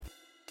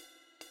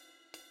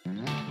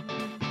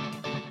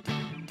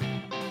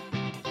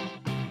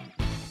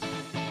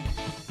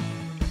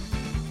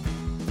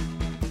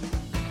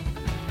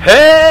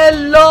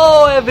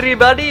Hello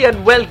everybody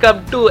and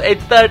welcome to a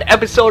third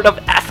episode of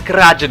Ask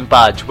Raj and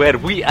Paj, where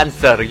we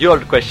answer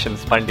your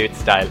questions Pandit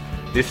style.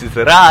 This is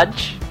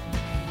Raj.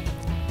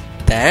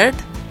 Third?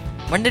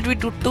 When did we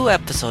do 2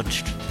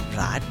 episodes,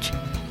 Raj?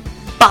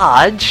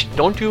 Paj,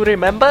 don't you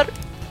remember?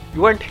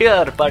 You weren't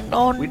here, but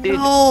we did.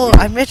 No,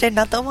 I missed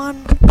another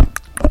one.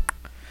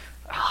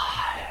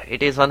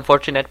 It is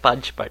unfortunate,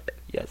 Paj, but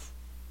yes.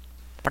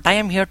 But I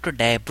am here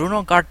today.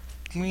 Bruno got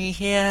me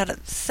here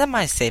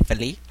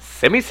semi-safely.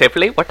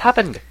 Semi-safely? What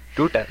happened?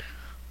 Do tell.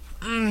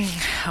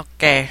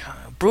 Okay.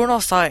 Bruno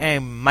saw a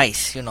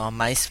mice,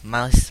 mouse.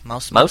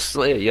 Mouse?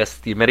 Yes,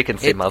 the Americans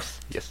say mouse.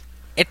 Yes.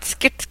 It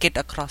skid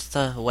across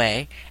the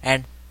way,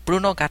 and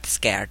Bruno got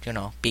scared,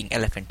 being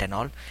elephant and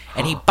all,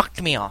 and he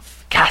bucked me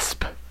off.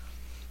 Gasp!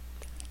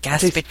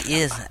 Gasp it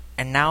is.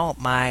 And now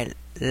my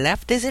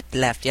left, is it?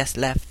 Left, yes,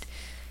 left.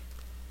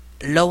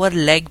 Lower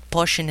leg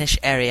portionish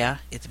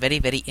area is very,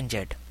 very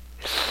injured.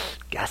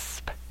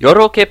 Gasp.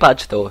 You're okay,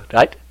 Paj, though,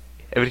 right?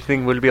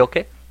 Everything will be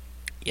okay?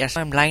 Yes,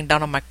 I'm lying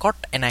down on my cot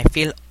and I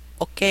feel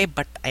okay,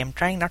 but I am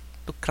trying not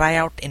to cry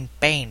out in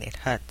pain. It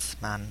hurts,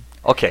 man.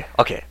 Okay.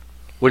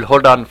 We'll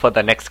hold on for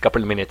the next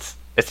couple minutes.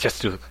 It's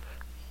just to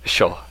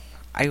show.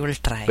 I will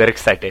try. We're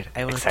excited.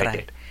 I will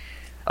excited.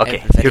 try.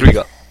 Okay, here we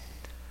go.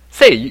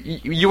 Say,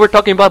 you were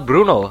talking about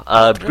Bruno.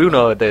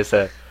 Bruno, there's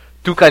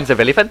two kinds of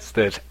elephants.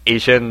 There's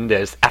Asian,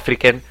 there's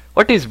African.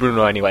 What is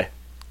Bruno anyway?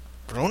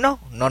 Bruno?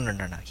 No.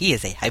 He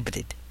is a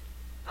hybrid.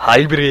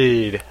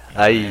 Hybrid.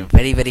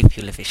 Very, very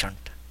fuel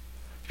efficient.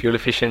 Fuel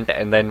efficient,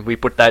 and then we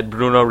put that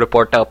Bruno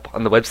report up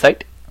on the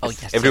website. Oh,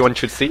 yes. Everyone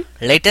should see.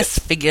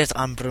 Latest figures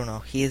on Bruno.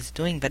 He is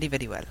doing very,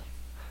 very well.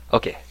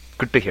 Okay,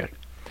 good to hear.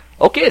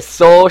 Okay,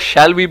 so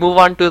shall we move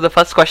on to the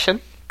first question?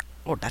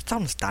 Oh, that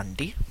sounds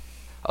dandy.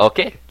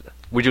 Okay.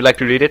 Would you like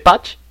to read it,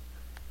 Paj?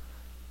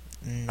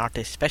 Not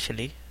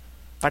especially.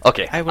 But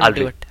okay, I will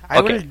do it. I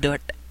will do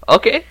it.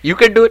 Okay, you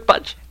can do it,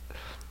 Paj.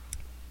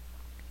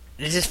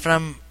 This is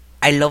from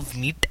I Love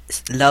Meat.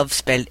 Love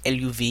spelled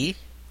L-U-V.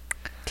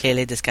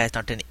 Clearly this guy is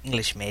not an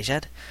English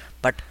major.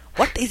 But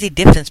what is the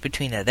difference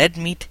between a red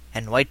meat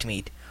and white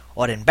meat?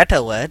 Or in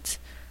better words,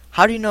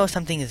 how do you know if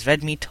something is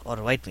red meat or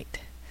white meat?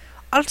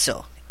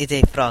 Also, is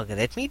a frog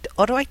red meat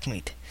or white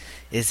meat?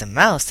 Is a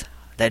mouse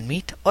red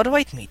meat or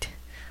white meat?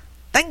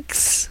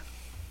 Thanks!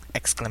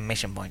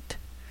 Exclamation point.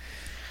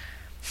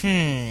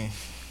 Clearly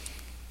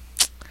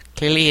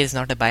he is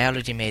not a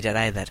biology major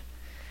either.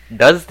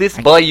 Does this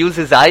boy use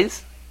his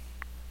eyes?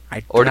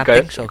 I do or not girl?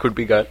 think so. It could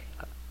be girl.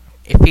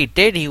 If he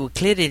did, he would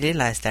clearly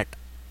realize that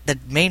the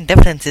main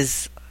difference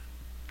is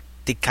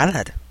the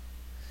color.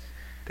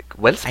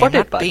 Well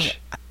spotted, Paj.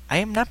 I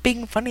am not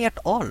being funny at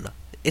all.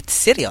 It's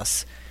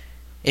serious.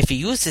 If he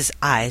used his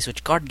eyes,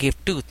 which God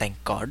gave 2,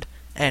 thank God,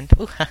 and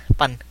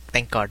fun,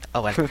 thank God.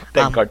 Oh well.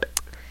 Thank God.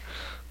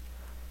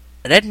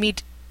 Red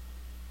meat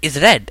is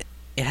red.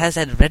 It has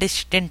a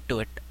reddish tint to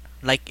it.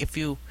 Like if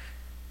you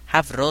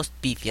have roast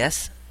beef,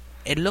 yes,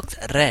 it looks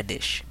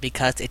reddish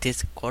because it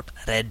is quote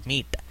red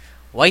meat.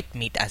 White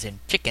meat, as in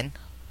chicken,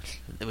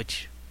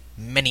 which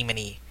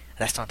many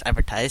restaurants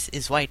advertise,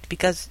 is white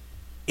because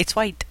it's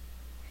white.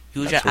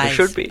 Use That's your what eyes. it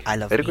should be. I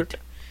love Very meat. good.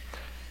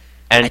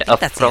 And I think a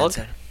that's the frog?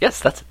 answer. Yes,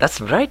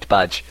 that's right,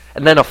 Paj.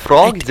 And then a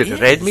frog, It is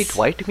it red is. meat,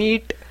 white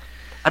meat?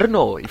 I don't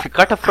know. If you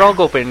cut a frog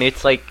open,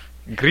 it's like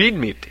green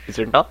meat, is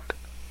it not?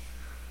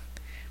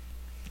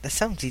 That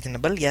sounds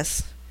reasonable,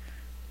 yes.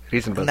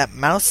 Reasonable. And that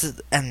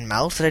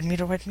mouse red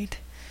meat or white meat?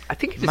 I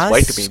think it is Mouse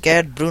white meat.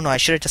 scared Bruno. I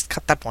should have just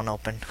cut that one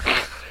open.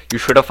 You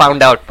should have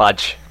found out,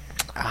 Paj.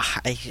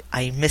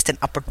 I missed an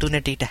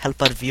opportunity to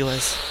help our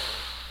viewers.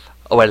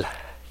 Oh well,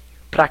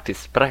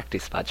 practice,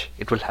 Paj.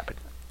 It will happen.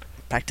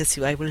 Practice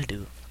you I will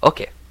do.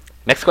 Okay.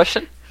 Next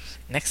question?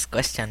 Next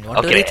question. You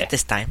want to read it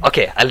this time?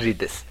 Okay, I'll read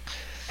this.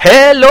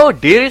 Hello,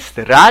 dearest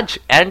Raj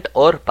and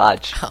or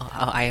Paj. Oh,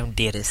 I am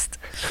dearest.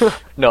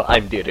 No,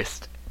 I'm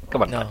dearest.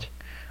 Come on, No. Paj.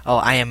 Oh,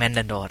 I am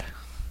Endor.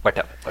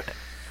 Whatever.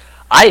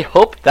 I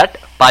hope that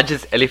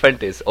Paj's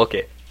elephant is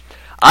okay.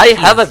 I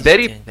have a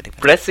very doing very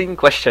well. pressing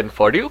question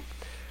for you.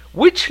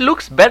 Which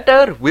looks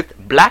better with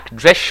black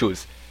dress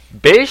shoes?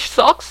 Beige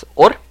socks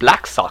or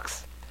black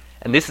socks?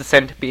 And this is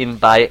sent in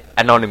by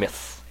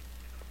Anonymous.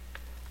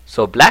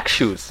 So black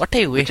shoes. What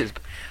a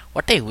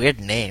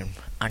weird name.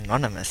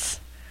 Anonymous.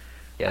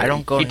 Yeah, I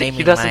don't go he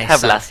naming doesn't my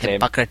have son last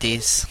name.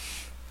 Hippocrates.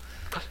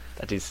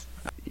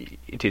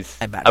 It is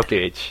My bad.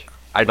 outrage.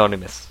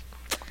 Anonymous.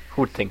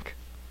 Who'd think?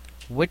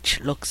 Which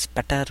looks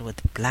better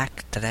with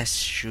black dress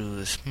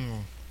shoes?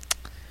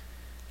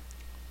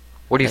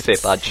 What do you say,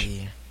 Let's Paj?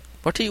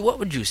 see. What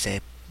would you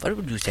say? What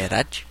would you say,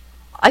 Raj?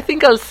 I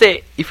think I'll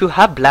say if you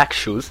have black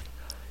shoes,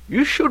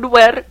 you should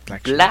wear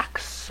Black black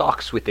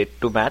socks with it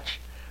to match.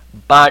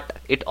 But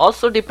it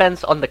also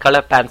depends on the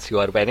color pants you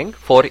are wearing.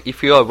 For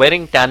if you are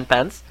wearing tan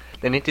pants,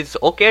 then it is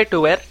okay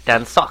to wear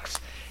tan socks.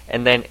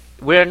 And then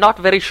we're not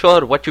very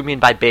sure what you mean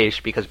by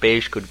beige, because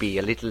beige could be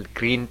a little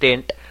green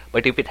tint.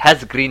 But if it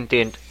has green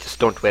tint, just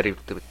don't wear it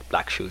with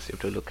black shoes.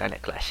 It will look kind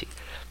of clashy.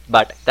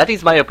 But that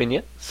is my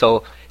opinion.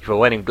 So if you're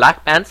wearing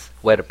black pants,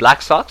 wear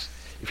black socks.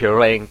 If you're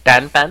wearing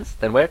tan pants,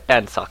 then wear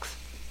tan socks.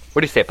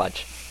 What do you say,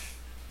 Paj?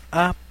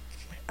 Uh,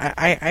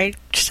 I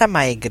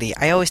semi-agree.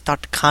 I always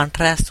thought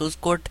contrast was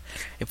good.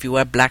 If you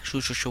wear black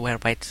shoes, you should wear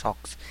white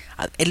socks.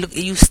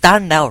 You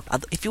stand out.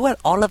 If you wear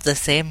all of the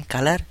same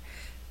color,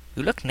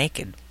 you look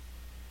naked.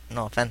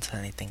 No offense or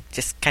anything.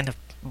 Just kind of...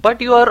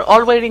 But you are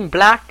all wearing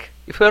black.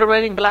 If you are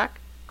wearing black.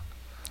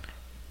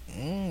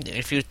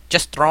 If you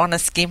just throw on a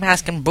ski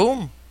mask and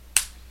boom.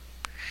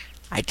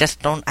 I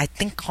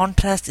think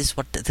contrast is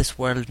what this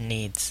world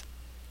needs.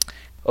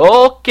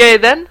 Okay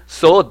then.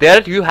 So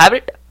there you have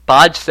it.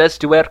 Paj says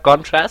to wear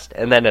contrast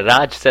and then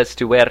Raj says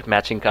to wear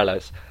matching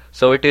colors.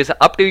 So it is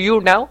up to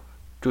you now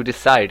to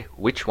decide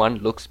which one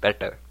looks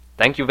better.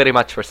 Thank you very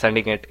much for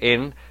sending it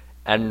in.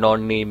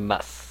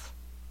 Anonymous.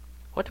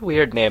 What a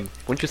weird name.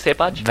 Wouldn't you say,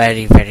 Paj?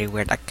 Very, very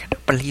weird. I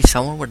can't believe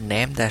someone would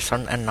name their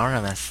son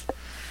Anonymous.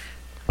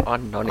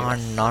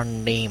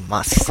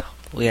 Anonymous.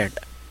 Weird.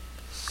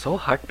 So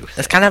hard to say.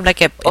 It's kind of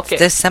like Okay.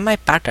 There's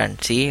semi-pattern.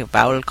 See?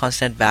 Vowel,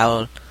 consonant,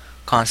 semi-vowel,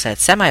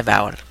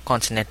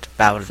 consonant,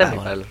 vowel.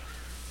 Semi-vowel.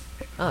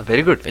 Ah,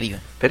 very good. Very good.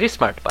 Very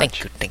smart,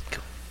 Paj. Thank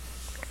you.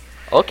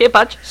 Okay,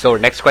 Paj. So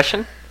next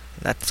question.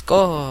 Let's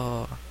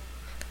go.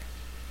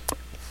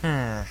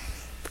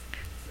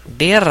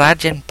 Dear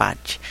Raj and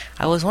Paj,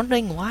 I was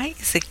wondering why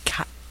is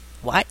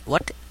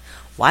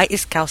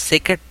cow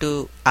sacred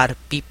to our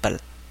people?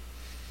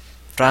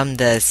 From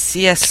the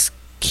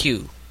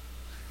CSQ,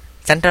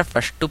 Center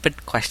for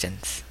Stupid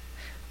Questions.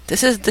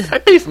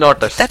 That is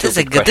not a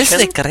stupid question. This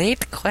is a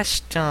great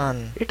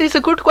question. It is a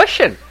good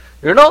question.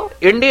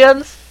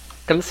 Indians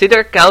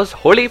consider cows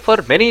holy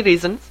for many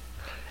reasons,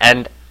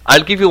 and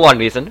I'll give you one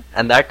reason,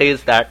 and that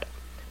is that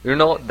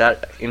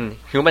that in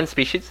human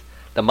species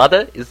the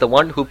mother is the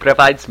one who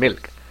provides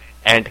milk,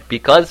 and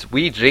because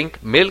we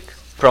drink milk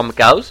from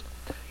cows,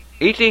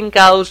 eating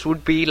cows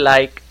would be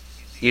like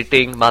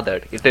eating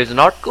mother. It is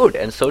not good,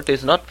 and so it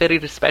is not very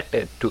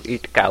respected to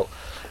eat cow.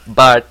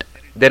 But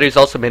there is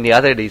also many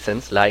other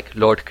reasons, like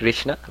Lord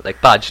Krishna.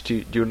 Like, Paj,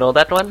 do you know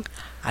that one?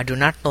 I do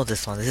not know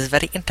this one. This is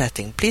very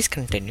interesting. Please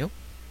continue.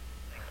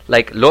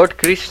 Like, Lord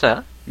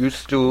Krishna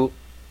used to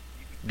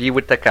be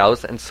with the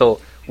cows, and so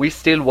we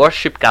still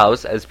worship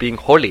cows as being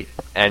holy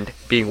and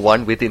being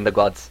one within the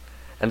gods.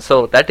 And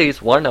so that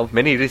is one of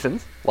many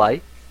reasons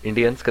why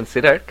Indians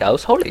consider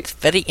cows holy. It's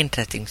very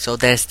interesting. So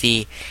there's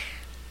the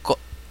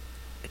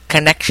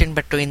connection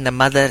between the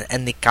mother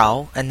and the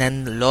cow, and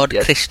then Lord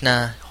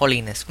Krishna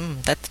holiness.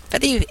 That's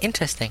very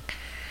interesting.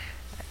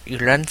 You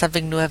learn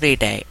something new every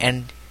day,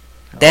 and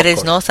there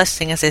is no such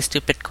thing as a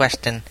stupid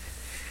question.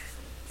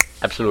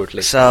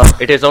 Absolutely. So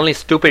it is only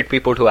stupid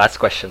people who ask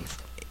questions.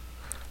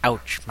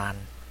 Ouch,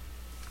 man.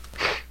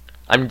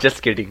 I'm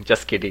just kidding.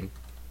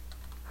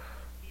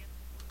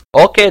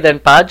 Okay then,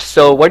 Paj,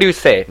 so what do you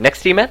say?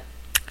 Next email?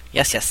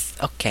 Yes,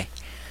 okay.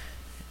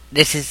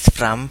 This is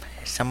from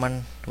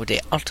someone with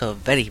a also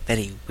very,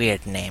 very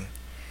weird name.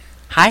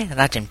 Hi,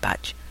 Rajan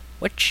Paj.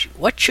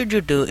 What should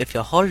you do if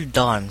your whole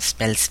dorm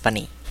smells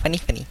funny?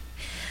 Funny.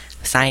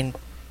 Signed,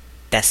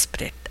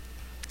 Desperate.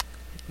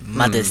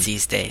 Mothers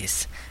these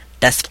days.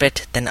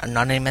 Desperate, then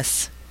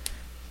Anonymous.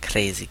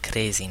 Crazy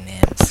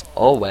names.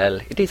 Oh well,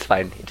 it is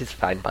fine,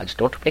 Paj.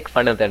 Don't make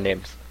fun of their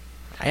names.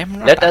 I am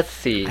not. Let us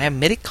see. I am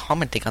merely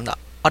commenting on the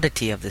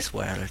oddity of this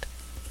world.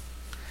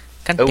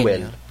 Continue. Oh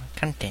well.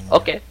 Continue.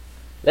 Okay,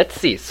 let's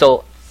see.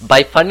 So,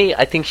 by funny,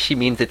 I think she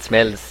means it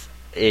smells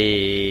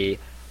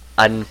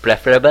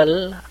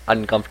unpreferable,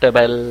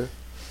 uncomfortable.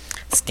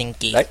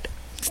 Stinky. Right?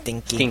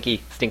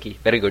 Stinky.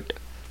 Very good.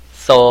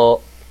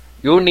 So,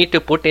 you need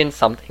to put in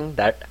something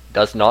that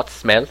does not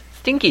smell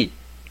stinky.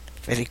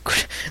 Very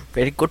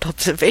good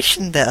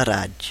observation there,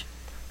 Raj.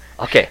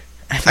 Okay.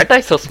 Aren't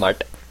I so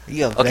smart?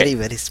 You are very,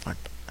 very smart.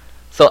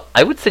 So,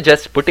 I would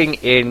suggest putting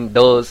in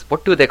those,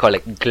 what do they call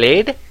it?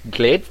 Glade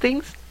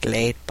things?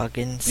 Glade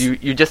plugins.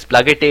 You just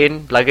plug it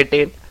in. Plug it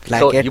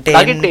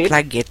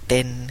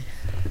in.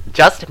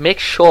 Just make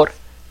sure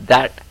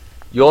that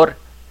your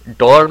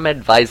dorm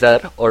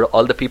advisor or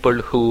all the people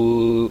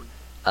who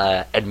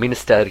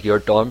administer your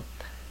dorm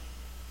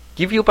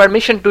give you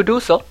permission to do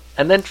so,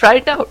 and then try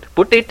it out.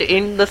 Put it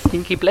in the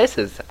stinky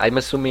places. I'm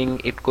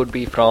assuming it could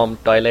be from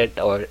toilet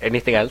or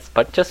anything else,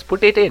 but just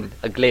put it in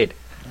a Glade.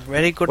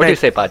 Very good. What do you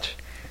say, Paj?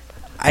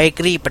 I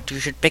agree, but you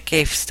should pick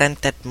a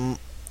scent that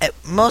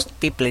most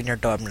people in your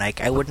dorm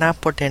like. I would not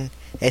put in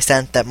a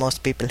scent that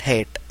most people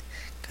hate,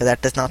 because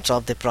that does not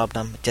solve the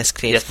problem. It just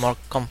creates more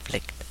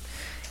conflict.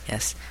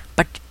 Yes,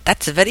 but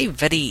that's a very,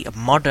 very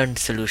modern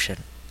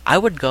solution. I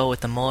would go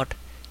with a more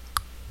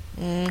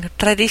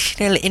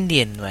traditional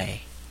Indian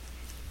way.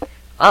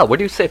 What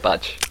do you say,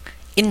 Paj?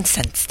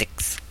 Incense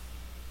sticks.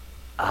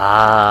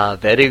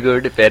 Very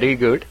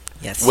good.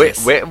 Yes.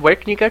 Where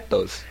can you get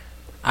those?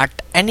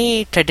 At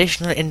any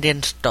traditional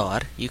Indian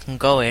store, you can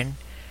go in,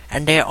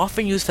 and they are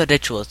often used for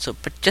rituals. So,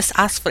 but just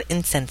ask for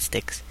incense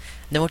sticks.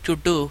 Then what you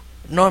do,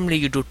 normally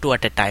you do 2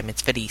 at a time.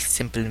 It's very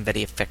simple and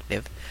very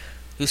effective.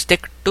 You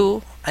stick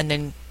 2, and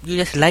then you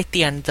just light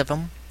the ends of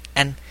them,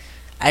 and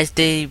as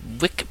the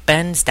wick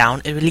bends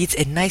down, it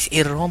releases a nice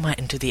aroma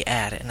into the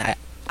air. And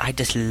I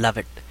just love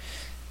it.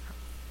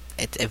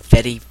 It's a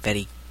very,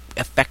 very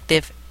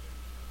effective,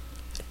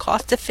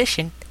 cost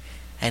efficient,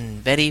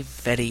 and very,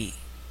 very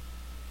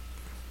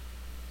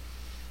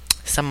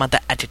some other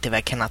adjective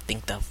I cannot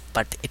think of,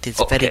 but it is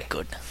very Okay.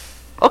 good.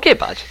 Okay,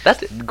 Baj,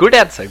 that's it. Good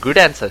answer. Good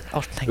answer.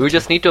 Oh, thank You you.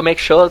 just need to make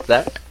sure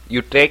that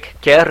you take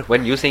care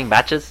when using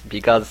matches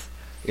because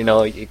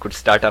you could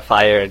start a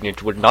fire and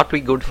it would not be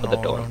good for the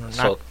No, door. no, no,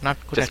 So not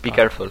good just at be all.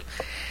 careful.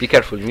 Be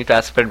careful. You need to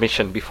ask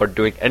permission before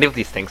doing any of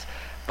these things.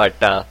 But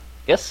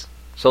yes,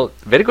 so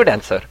very good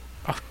answer.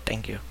 Oh,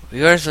 thank you.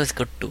 Yours was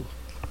good too.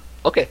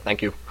 Okay,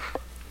 thank you.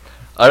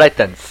 All right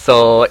then.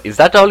 So is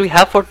that all we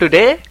have for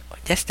today?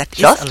 Yes, that is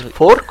Just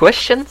 4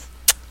 questions?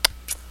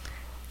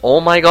 Oh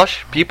my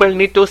gosh, people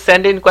need to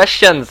send in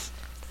questions.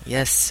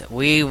 Yes,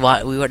 we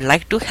would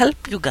like to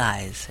help you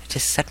guys.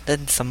 Just send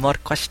in some more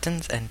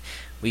questions, and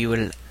we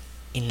will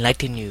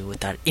enlighten you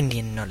with our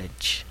Indian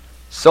knowledge.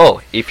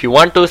 So, if you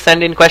want to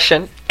send in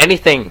question,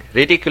 anything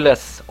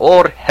ridiculous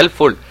or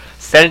helpful,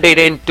 send it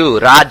in to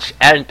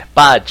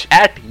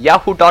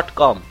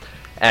rajandpaj@yahoo.com.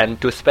 And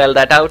to spell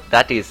that out,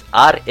 that is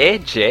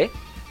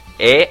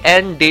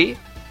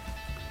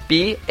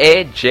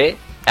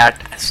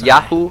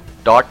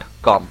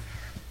rajandpaj@yahoo.com.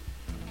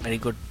 Very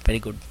good, very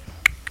good.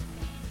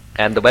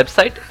 And the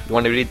website, you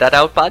want to read that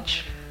out,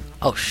 Paj?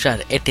 Oh, sure.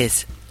 It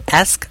is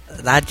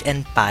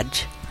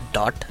askrajandpaj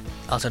dot,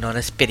 also known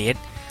as period,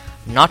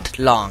 not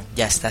long.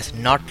 Yes, that's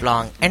not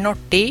long.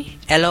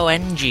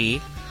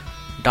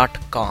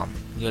 NOTLONG.com.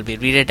 You'll be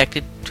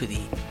redirected to the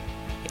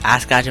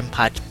Ask Raj and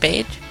Paj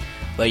page,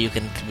 where you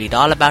can read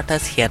all about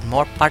us, hear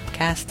more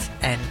podcasts,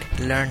 and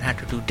learn how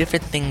to do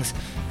different things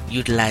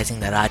utilizing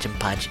the Raj and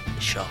Paj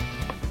show.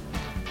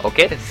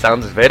 Okay,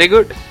 sounds very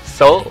good.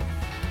 So,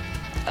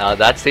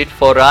 that's it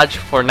for Raj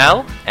for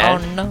now.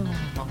 And Oh no,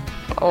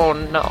 oh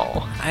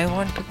no. I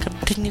want to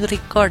continue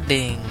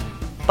recording.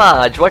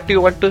 Paj, what do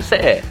you want to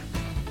say?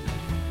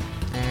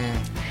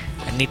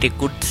 I need a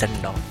good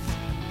send off.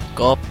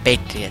 Go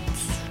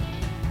Patriots.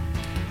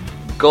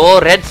 Go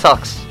Red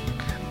Sox.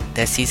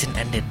 Their season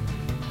ended.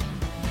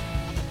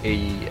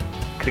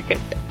 Cricket.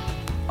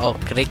 Oh,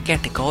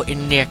 cricket. Go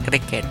India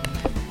cricket.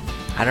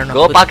 I don't know.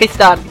 Go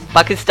Pakistan.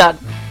 Pakistan.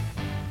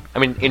 I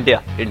mean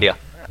India. India.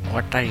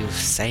 What are you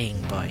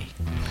saying, boy?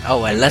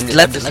 Oh well, let's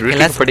I'm just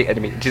rooting for the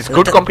enemy. It is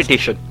good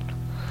competition.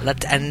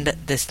 let's end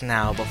this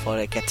now before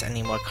it gets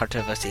any more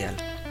controversial.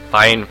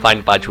 Fine,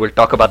 Paj. We'll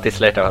talk about this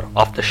later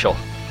off the show.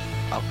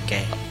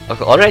 Okay.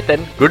 Okay, all right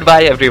then.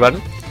 Goodbye,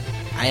 everyone.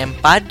 I am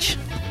Paj.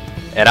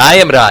 And I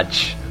am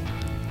Raj.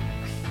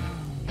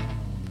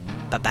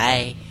 Bye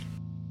bye.